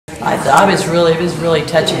I was really, it was really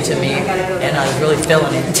touching to me, and I was really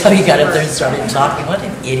feeling it until he got up there and started talking. What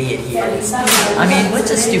an idiot he is. I mean,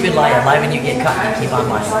 what's a stupid lie? A lie when you get caught and you keep on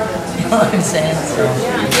lying. You know what I'm saying? So.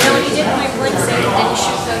 Yeah, you know, when he did point blank say, did he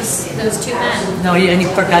shoot those two men? No, and he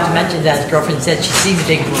forgot to mention that his girlfriend said she sees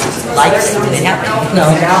big lights and it happened. No.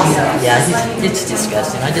 Yeah, it's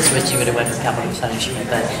disgusting. I just wish he would have went to capital punishment,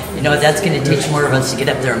 but you know, that's going to teach more of us to get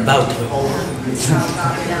up there and vote.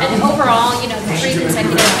 And overall, you know, 3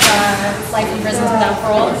 consecutive life in prison without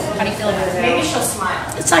parole, how do you feel about it? Maybe she'll smile.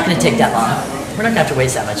 It's not going to take that long. We're not going to have to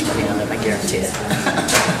waste that much money on them, I guarantee it.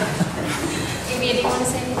 Amy, do you want to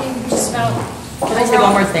say anything just about... Can I say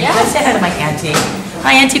one more thing? Yeah. Can I say hi to my auntie?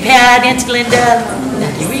 Hi, Auntie Pat, Auntie Linda.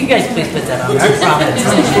 Will you guys please put that on? I promise.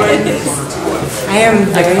 I am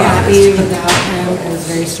very happy with the outcome. It was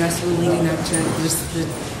very stressful leading up to just the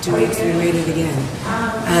 2 weeks we waited again.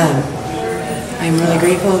 I'm really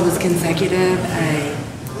grateful it was consecutive.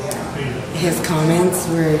 His comments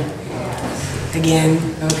were, again,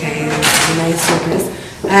 okay, it was a nice surprise.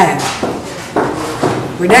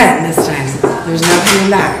 We're done this time. There's no coming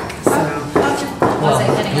back. So, well,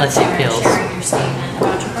 unless he appeals.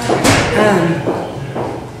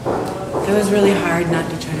 It was really hard not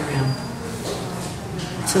to turn around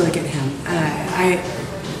to look at him.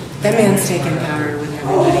 That man's taken power with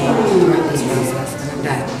everybody throughout this process, and I'm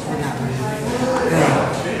done with that part of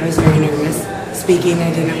it. I was very nervous. Speaking,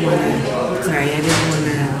 I didn't want to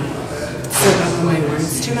slip up on my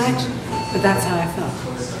words too much, but that's how I felt.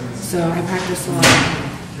 So I practiced a lot.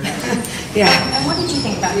 Yeah. And what did you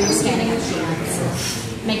think about him standing up to you,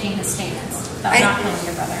 making his statements about not killing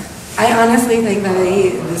your brother? I honestly think that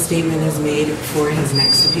the statement is made for his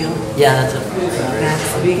next appeal. Yeah, that's it.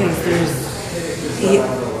 That's because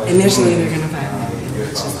initially they're going to file an appeal,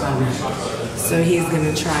 which is common. So he's going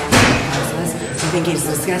to try the process. I think he's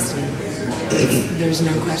disgusting. There's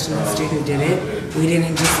no question as to who did it. We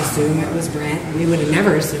didn't just assume it was Brent. We would have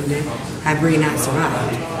never assumed it had Bree not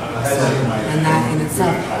survived. So, and that in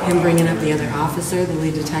itself, him bringing up the other officer, the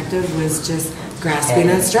lead detective, was just grasping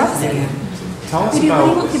at straws again. What do you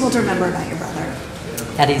want people to remember about your brother?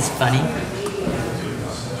 That he's funny.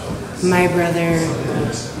 My brother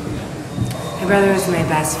was my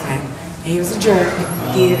best friend. And he was a jerk.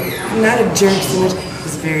 Not a jerk so much, he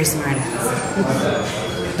was a very smart ass.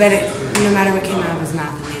 But no matter what came out, it was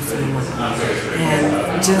not the least thing one.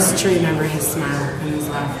 And just to remember his smile and his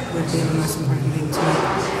laugh would be the most important thing to me.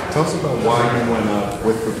 Tell us about why you went up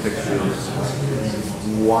with the pictures,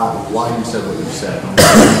 why you said what you said.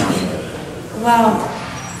 Well,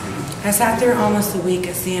 I sat there almost a week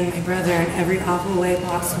of seeing my brother in every awful way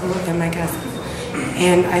possible and my cousin.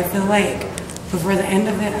 And I feel like before the end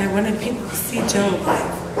of it, I wanted people to see Joe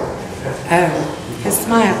alive. His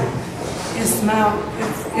smile, it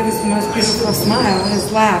was the most beautiful smile.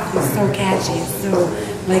 His laugh was so catchy. So,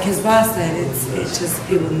 like his boss said,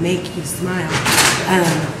 it will make you smile.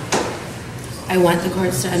 I want the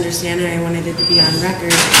courts to understand, and I wanted it to be on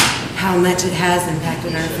record how much it has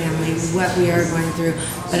impacted our family, what we are going through,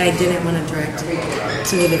 but I didn't want to direct it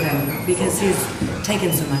to the defendant because he's taken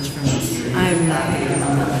so much from us. I'm not going to give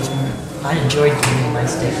him that much more. I enjoyed reading my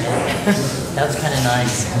statement. That was kind of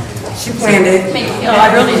nice. She planned it. No, I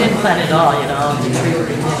really didn't plan it all, you know.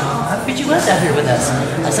 But you was out here with us.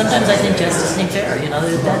 Sometimes I think justice ain't fair, you know.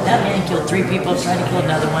 That man killed 3 people, tried to kill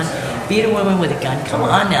another one, beat a woman with a gun. Come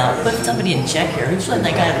on now, put somebody in check here. Who's letting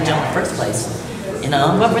that guy out of jail in the first place? You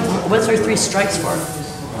know, what's there 3 strikes for?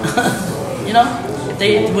 You know, if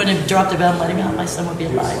they wouldn't have dropped the bell and let him out, my son would be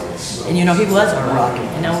alive. And you know, he was our rock.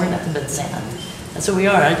 You know, we're nothing but sand. That's what we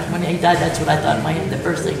are. When he died, that's what I thought. The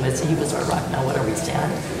first thing was he was our rock. Now what are we,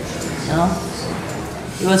 sand? You know,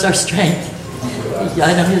 he was our strength.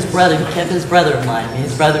 I know his brother. He kept his brother in mind.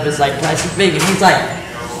 His brother was like twice as big, and he's like,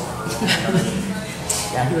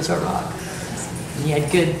 yeah, he was our rock. And he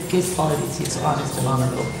had good qualities. He was honest and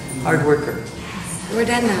honorable, hard worker. We're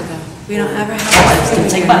done now, though. We don't ever have I just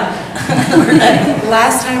didn't say bye.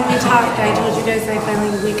 Last time we talked, I told you guys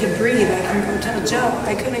we could breathe. I couldn't go tell Joe.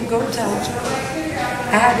 I couldn't go tell Joe.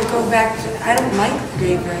 I had to go back to, I don't like the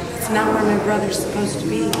graveyard. It's not where my brother's supposed to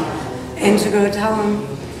be. And to go tell him,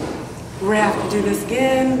 we're going to have to do this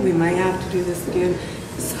again, we might have to do this again,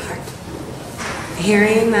 it's hard.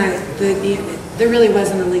 Hearing that there really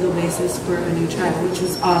wasn't a legal basis for a new trial, which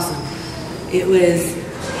was awesome. It was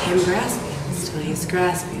him grasping. Still he's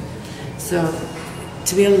grasping. So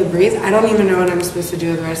to be able to breathe, I don't even know what I'm supposed to do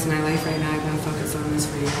with the rest of my life right now. I've been focused on this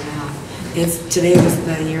for a year and a half. Today was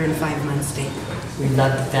the 1 and 5 months date. We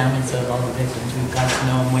love the families of all the victims. We've got to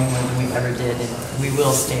know them way more than we ever did, and we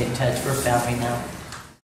will stay in touch. We're family now.